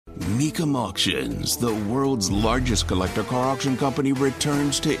Mecum Auctions, the world's largest collector car auction company,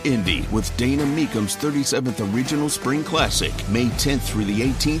 returns to Indy with Dana Mecum's 37th Regional Spring Classic, May 10th through the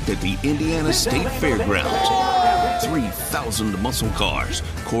 18th at the Indiana State Fairgrounds. 3,000 muscle cars,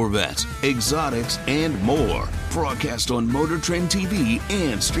 Corvettes, exotics, and more. Broadcast on Motor Trend TV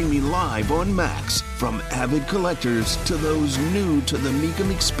and streaming live on Max. From avid collectors to those new to the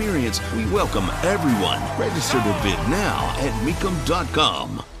Mecum experience, we welcome everyone. Register to bid now at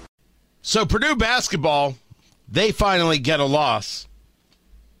Mecum.com. So Purdue basketball, they finally get a loss,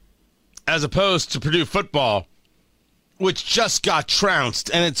 as opposed to Purdue football, which just got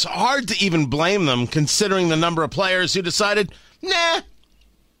trounced. And it's hard to even blame them, considering the number of players who decided, nah,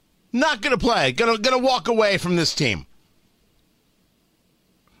 not going to play, gonna walk away from this team.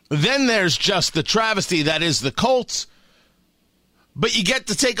 Then there's just the travesty that is the Colts. But you get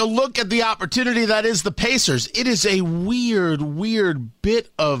to take a look at the opportunity that is the Pacers. It is a weird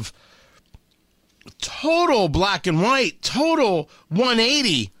bit of total black and white, total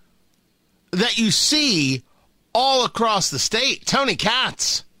 180 that you see all across the state. Tony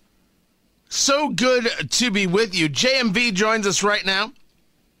Katz, so good to be with you. JMV joins us right now.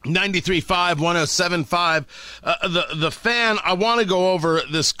 93.5, 107.5. The Fan, I want to go over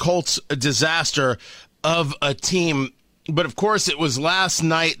this Colts disaster of a team. But, of course, it was last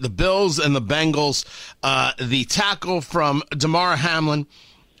night, the Bills and the Bengals, the tackle from Damar Hamlin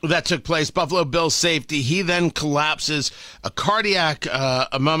that took place, Buffalo Bills safety. He then collapses, a cardiac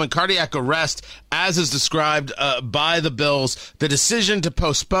arrest, as is described by the Bills. The decision to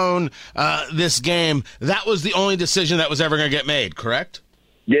postpone this game, that was the only decision that was ever going to get made, correct?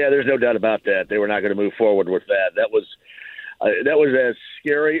 Yeah, there's no doubt about that. They were not going to move forward with that. That was as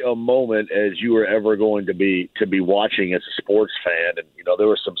scary a moment as you were ever going to be watching as a sports fan. And, there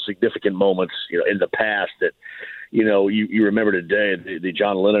were some significant moments, in the past that, you remember today, the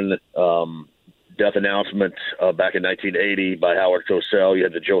John Lennon death announcement back in 1980 by Howard Cosell. You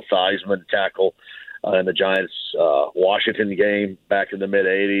had the Joe Theismann tackle in the Giants-Washington game back in the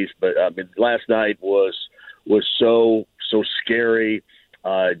mid-'80s. But last night was so scary,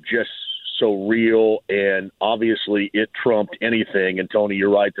 just so real, and obviously it trumped anything. And, Tony,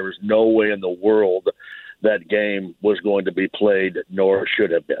 you're right. There was no way in the world that game was going to be played, nor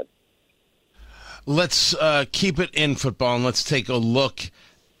should have been. Let's keep it in football, and let's take a look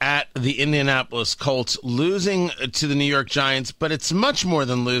at the Indianapolis Colts losing to the New York Giants, but it's much more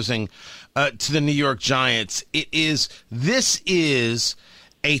than losing to the New York Giants. This is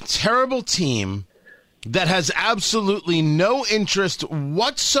a terrible team that has absolutely no interest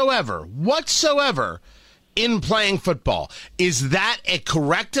whatsoever in playing football. Is that a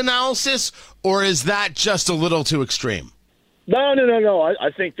correct analysis, or is that just a little too extreme? No.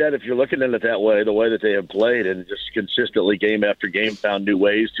 I think that if you're looking at it that way, the way that they have played and just consistently game after game found new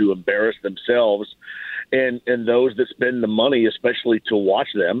ways to embarrass themselves and those that spend the money, especially to watch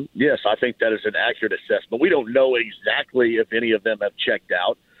them, yes, I think that is an accurate assessment. We don't know exactly if any of them have checked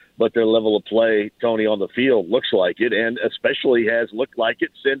out, but their level of play, Tony, on the field looks like it, and especially has looked like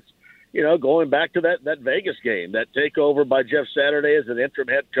it since, going back to that Vegas game, that takeover by Jeff Saturday as an interim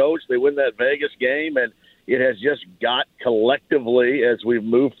head coach. They win that Vegas game, and it has just got collectively, as we've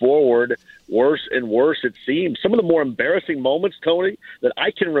moved forward, worse and worse, it seems. Some of the more embarrassing moments, Tony, that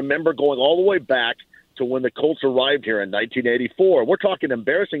I can remember going all the way back to when the Colts arrived here in 1984. We're talking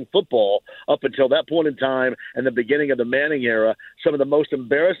embarrassing football up until that point in time and the beginning of the Manning era. Some of the most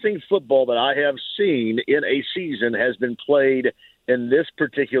embarrassing football that I have seen in a season has been played in this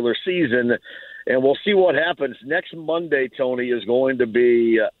particular season, and we'll see what happens. Next Monday, Tony, is going to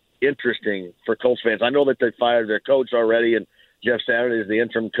be interesting for Colts fans. I know that they fired their coach already, and Jeff Saturday is the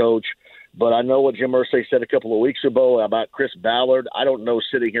interim coach, but I know what Jim Irsay said a couple of weeks ago about Chris Ballard. I don't know,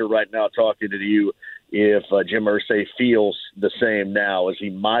 sitting here right now talking to you, if Jim Irsay feels the same now as he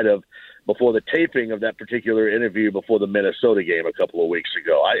might have before the taping of that particular interview before the Minnesota game a couple of weeks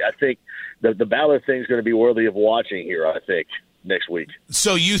ago. I think the Ballard thing is going to be worthy of watching here, I think, next week.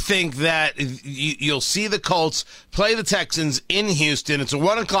 So you think that you'll see the Colts play the Texans in Houston. It's a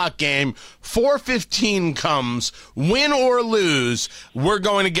 1:00 game. 4:15 comes. Win or lose, we're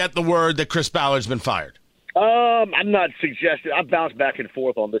going to get the word that Chris Ballard's been fired. I'm not suggesting. I've bounced back and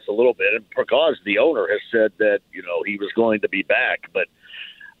forth on this a little bit, and because the owner has said that he was going to be back, but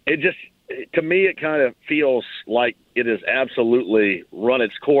it just, to me, it kind of feels like it has absolutely run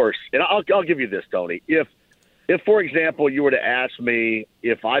its course. And I'll give you this, Tony. If, for example, you were to ask me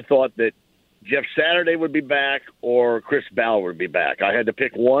if I thought that Jeff Saturday would be back or Chris Ballard would be back, I had to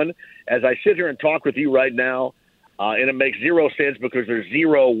pick one. As I sit here and talk with you right now, and it makes zero sense because there's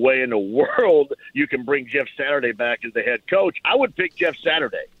zero way in the world you can bring Jeff Saturday back as the head coach, I would pick Jeff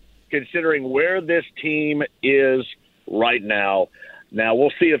Saturday. considering where this team is right now. Now,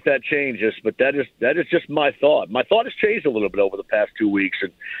 we'll see if that changes, but that is just my thought. My thought has changed a little bit over the past 2 weeks,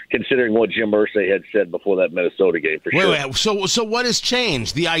 and considering what Jim Irsay had said before that Minnesota game, for sure. Wait, so what has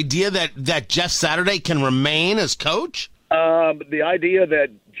changed? The idea that Jeff Saturday can remain as coach? The idea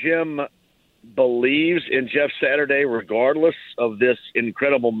that Jim believes in Jeff Saturday regardless of this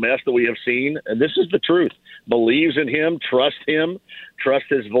incredible mess that we have seen, and this is the truth, believes in him, trusts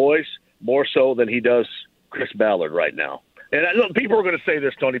his voice more so than he does Chris Ballard right now. And people are going to say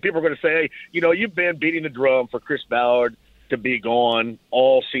this, Tony. People are going to say, hey, you've been beating the drum for Chris Ballard to be gone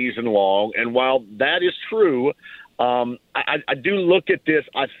all season long. And while that is true, I do look at this,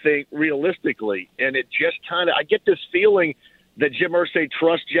 I think, realistically. And it just I get this feeling that Jim Irsay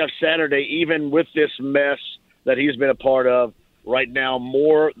trusts Jeff Saturday, even with this mess that he's been a part of right now,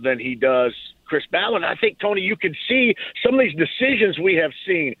 more than he does Chris Ballard. I think, Tony, you can see some of these decisions we have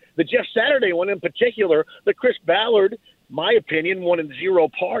seen. The Jeff Saturday one in particular, the Chris Ballard, my opinion, 1 and 0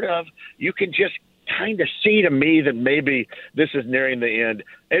 part of, you can just kind of see to me that maybe this is nearing the end.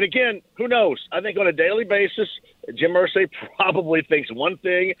 And again, who knows? I think on a daily basis, Jim Irsay probably thinks one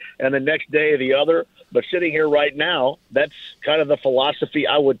thing and the next day the other. But sitting here right now, that's kind of the philosophy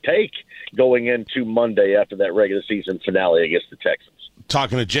I would take going into Monday after that regular season finale against the Texans.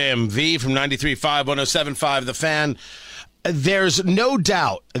 Talking to JMV from 93.5, 107.5, The Fan. There's no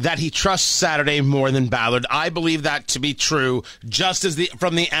doubt that he trusts Saturday more than Ballard. I believe that to be true, just as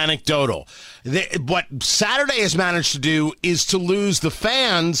from the anecdotal. What Saturday has managed to do is to lose the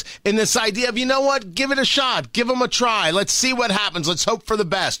fans in this idea of, you know what, give it a shot, give them a try, let's see what happens, let's hope for the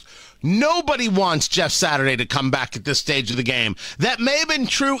best. Nobody wants Jeff Saturday to come back at this stage of the game. That may have been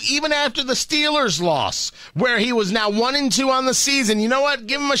true even after the Steelers loss, where he was now 1 and 2 on the season. You know what?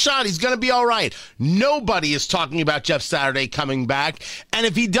 Give him a shot. He's going to be all right. Nobody is talking about Jeff Saturday coming back. And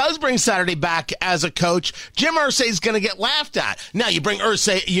if he does bring Saturday back as a coach, Jim Irsay is going to get laughed at. Now, you bring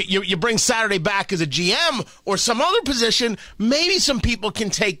Irsay, you bring Saturday back as a GM or some other position, maybe some people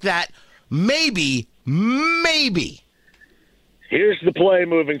can take that. Maybe. Here's the play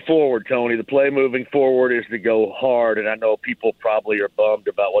moving forward, Tony. The play moving forward is to go hard, and I know people probably are bummed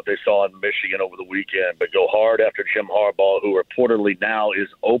about what they saw in Michigan over the weekend, but go hard after Jim Harbaugh, who reportedly now is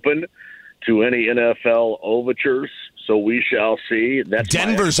open to any NFL overtures, so we shall see. That's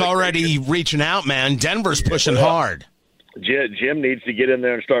Denver's already reaching out, man. Denver's pushing hard. Jim needs to get in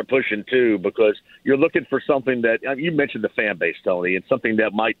there and start pushing, too, because you're looking for something that – you mentioned the fan base, Tony, and something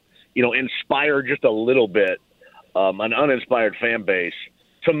that might, inspire just a little bit. An uninspired fan base.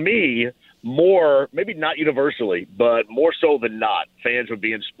 To me, more, maybe not universally, but more so than not, fans would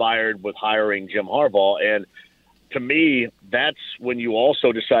be inspired with hiring Jim Harbaugh. And to me, that's when you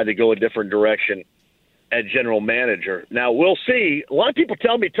also decide to go a different direction at general manager. Now, we'll see. A lot of people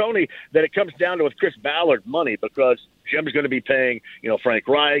tell me, Tony, that it comes down to with Chris Ballard money because Jim's going to be paying, Frank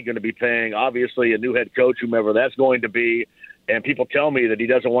Reich, going to be paying, obviously, a new head coach, whomever that's going to be. And people tell me that he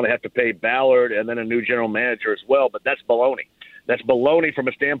doesn't want to have to pay Ballard and then a new general manager as well, but that's baloney. That's baloney from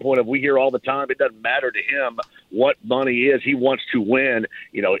a standpoint of we hear all the time it doesn't matter to him what money is. He wants to win.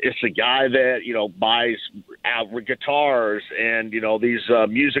 It's a guy that, buys guitars and, these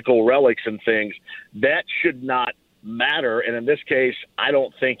musical relics and things. That should not matter. And in this case, I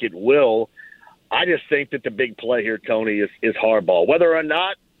don't think it will. I just think that the big play here, Tony, is Harbaugh. Whether or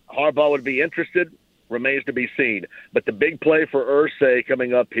not Harbaugh would be interested remains to be seen. But the big play for Irsay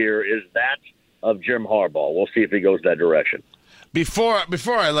coming up here is that of Jim Harbaugh. We'll see if he goes that direction. Before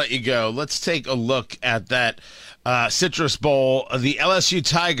I let you go, let's take a look at that Citrus Bowl. The LSU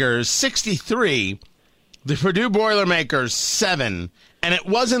Tigers 63, the Purdue Boilermakers 7, and it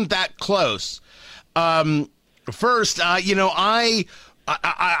wasn't that close. First,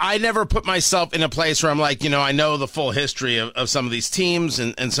 I never put myself in a place where I'm like, I know the full history of some of these teams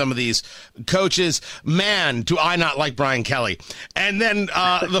and some of these coaches. Man, do I not like Brian Kelly. And then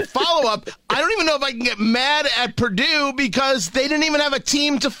the follow-up, I don't even know if I can get mad at Purdue because they didn't even have a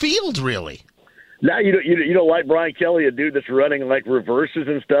team to field, really. Now you don't like Brian Kelly, a dude that's running like reverses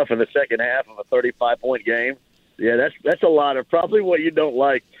and stuff in the second half of a 35-point game? Yeah, that's a lot of probably what you don't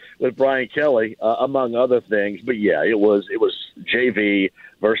like with Brian Kelly, among other things. But yeah, it was JV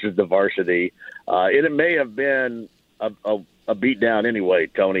versus the varsity. It may have been a beatdown anyway,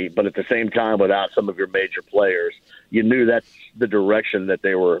 Tony, but at the same time, without some of your major players, you knew that's the direction that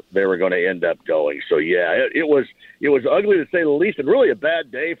they were going to end up going. So yeah, it was ugly to say the least, and really a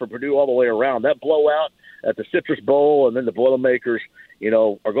bad day for Purdue all the way around. That blowout at the Citrus Bowl, and then the Boilermakers,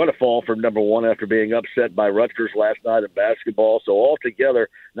 are going to fall from number one after being upset by Rutgers last night in basketball. So altogether,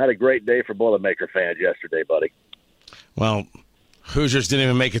 not a great day for Boilermaker fans yesterday, buddy. Well, Hoosiers didn't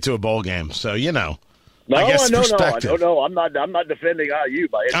even make it to a bowl game, so No, I guess no, perspective. no. I'm not defending IU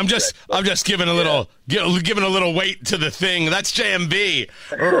by any I'm just giving a little giving a little weight to the thing. That's JMV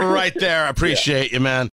right there. I appreciate you, man.